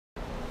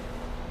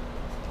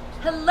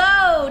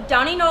Hello,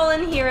 Doni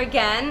Nolan here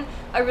again.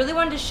 I really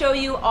wanted to show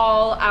you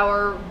all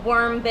our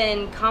worm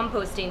bin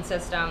composting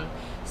system.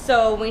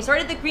 So when we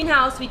started the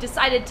greenhouse, we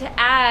decided to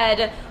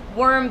add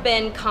worm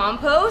bin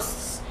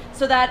composts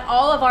so that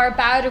all of our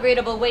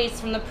biodegradable waste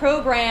from the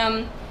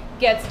program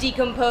gets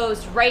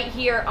decomposed right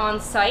here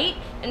on site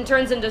and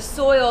turns into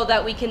soil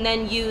that we can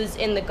then use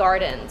in the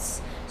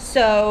gardens.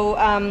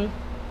 So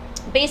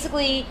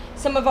basically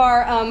some of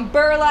our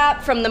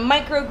burlap from the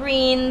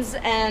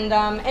microgreens and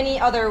any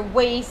other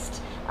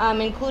waste,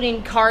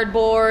 including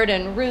cardboard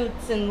and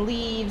roots and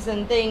leaves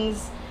and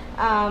things,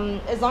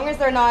 as long as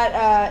they're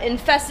not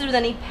infested with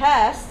any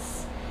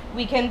pests,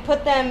 we can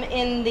put them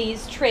in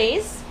these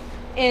trays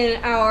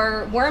in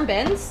our worm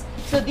bins.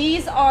 So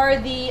these are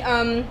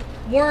the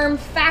worm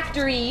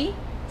factory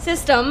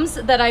systems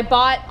that I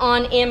bought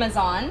on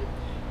Amazon,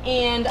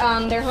 and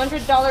they're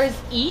 $100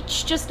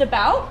 each, just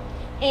about,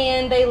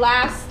 and they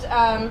last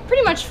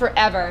pretty much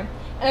forever.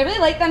 And I really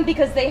like them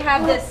because they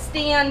have this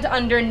stand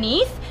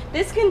underneath.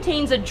 This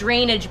contains a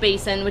drainage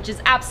basin, which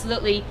is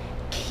absolutely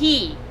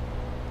key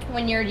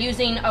when you're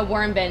using a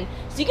worm bin.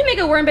 So you can make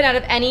a worm bin out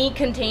of any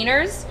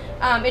containers.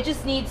 It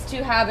just needs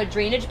to have a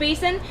drainage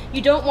basin.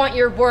 You don't want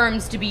your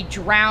worms to be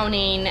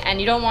drowning, and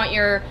you don't want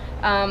your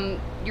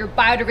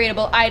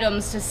biodegradable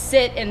items to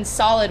sit in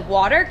solid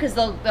water because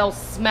they'll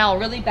smell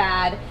really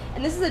bad.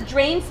 And this is a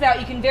drain spout.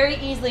 You can very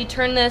easily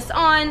turn this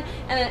on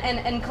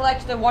and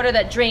collect the water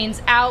that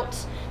drains out.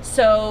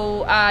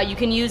 So you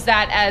can use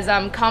that as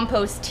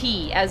compost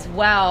tea as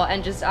well,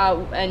 and just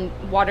and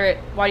water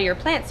your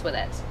plants with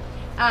it.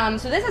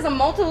 So this is a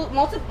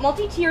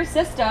multi-tier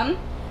system.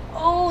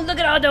 Oh, look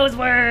at all those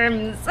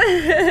worms!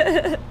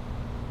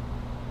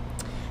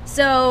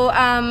 So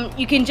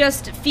you can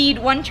just feed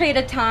one tray at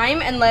a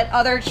time and let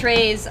other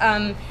trays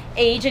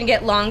age and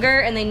get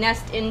longer, and they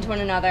nest into one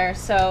another.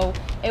 So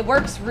it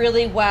works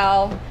really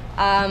well.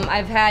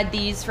 I've had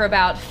these for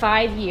about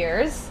 5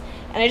 years,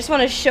 and I just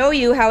want to show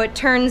you how it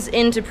turns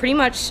into pretty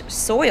much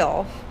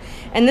soil.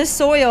 And this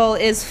soil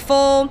is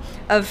full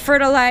of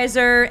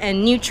fertilizer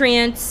and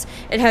nutrients.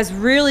 It has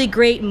really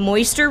great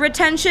moisture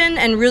retention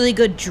and really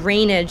good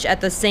drainage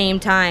at the same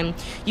time.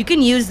 You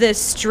can use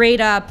this straight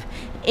up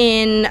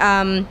in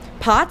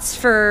pots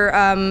for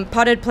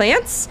potted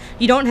plants.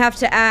 You don't have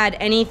to add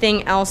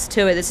anything else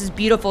to it. This is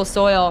beautiful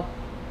soil.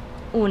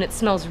 Ooh, and it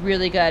smells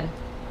really good.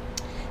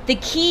 The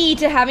key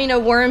to having a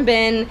worm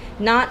bin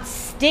not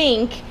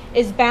stink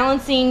is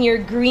balancing your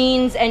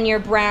greens and your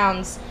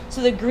browns.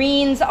 So the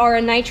greens are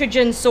a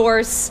nitrogen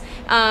source.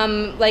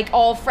 Like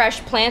all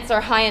fresh plants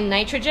are high in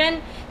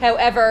nitrogen.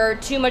 However,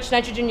 too much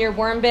nitrogen in your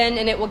worm bin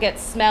and it will get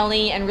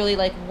smelly and really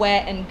like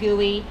wet and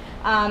gooey.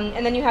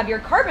 And then you have your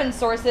carbon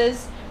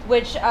sources,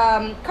 which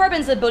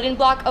carbon's the building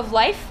block of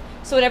life.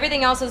 So when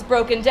everything else is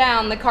broken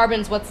down, the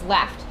carbon's what's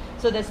left.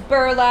 So this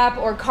burlap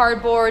or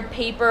cardboard,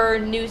 paper,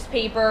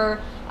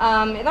 newspaper,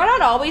 they're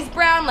not always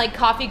brown. Like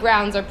coffee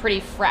grounds are pretty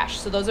fresh,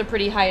 so those are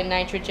pretty high in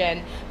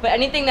nitrogen. But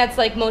anything that's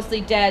like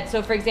mostly dead,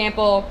 so for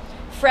example,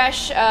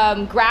 fresh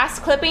grass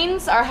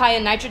clippings are high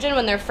in nitrogen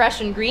when they're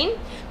fresh and green,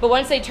 but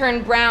once they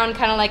turn brown,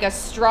 kind of like a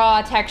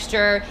straw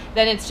texture,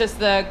 then it's just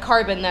the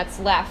carbon that's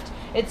left.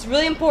 It's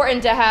really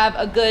important to have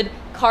a good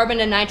carbon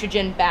to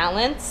nitrogen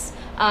balance.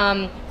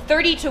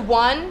 30 to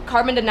 1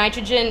 carbon to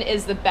nitrogen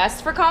is the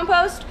best for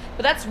compost,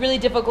 but that's really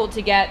difficult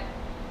to get.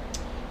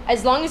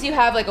 As long as you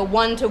have like a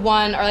 1 to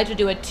 1, or I like to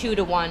do a 2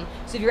 to 1.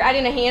 So if you're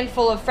adding a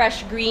handful of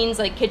fresh greens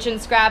like kitchen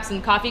scraps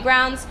and coffee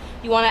grounds,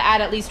 you want to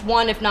add at least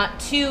 1, if not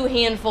 2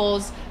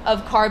 handfuls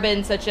of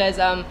carbon, such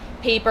as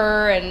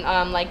paper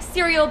and like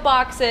cereal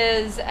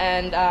boxes.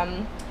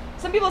 And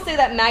some people say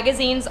that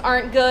magazines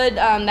aren't good,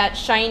 that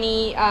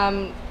shiny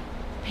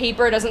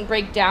paper doesn't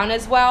break down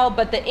as well,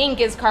 but the ink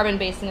is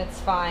carbon-based and it's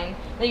fine.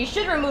 Now you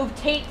should remove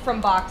tape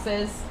from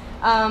boxes.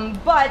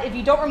 But if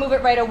you don't remove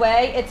it right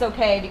away, it's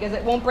okay because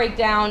it won't break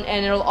down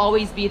and it'll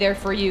always be there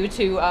for you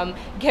to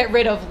get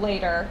rid of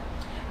later.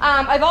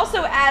 I've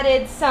also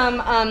added some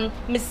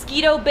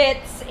mosquito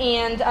bits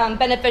and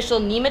beneficial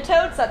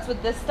nematodes. That's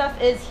what this stuff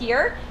is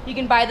here. You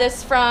can buy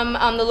this from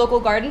the local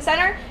garden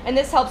center, and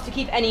this helps to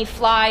keep any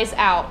flies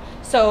out.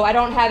 So I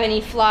don't have any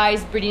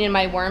flies breeding in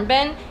my worm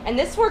bin, and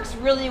this works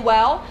really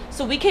well.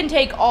 So we can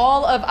take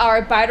all of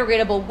our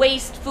biodegradable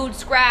waste, food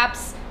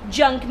scraps,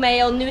 junk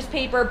mail,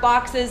 newspaper,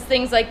 boxes,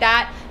 things like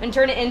that, and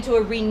turn it into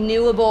a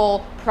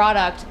renewable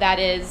product that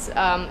is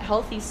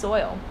healthy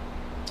soil.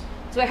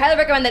 So I highly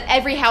recommend that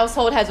every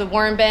household has a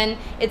worm bin.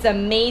 It's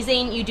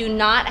amazing. You do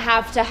not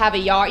have to have a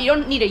yard. You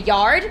don't need a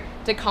yard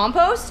to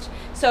compost.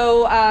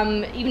 So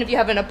even if you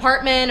have an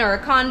apartment or a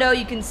condo,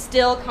 you can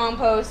still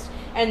compost.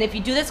 And if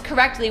you do this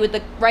correctly with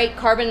the right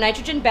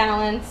carbon-nitrogen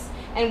balance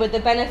and with the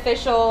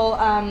beneficial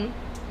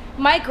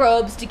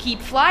microbes to keep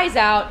flies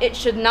out, it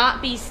should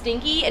not be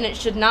stinky and it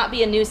should not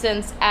be a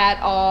nuisance at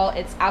all.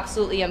 It's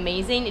absolutely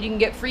amazing, and you can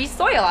get free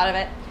soil out of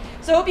it.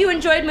 So I hope you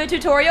enjoyed my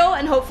tutorial,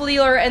 and hopefully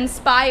you're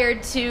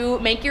inspired to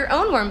make your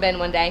own worm bin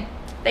one day.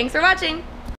 Thanks for watching.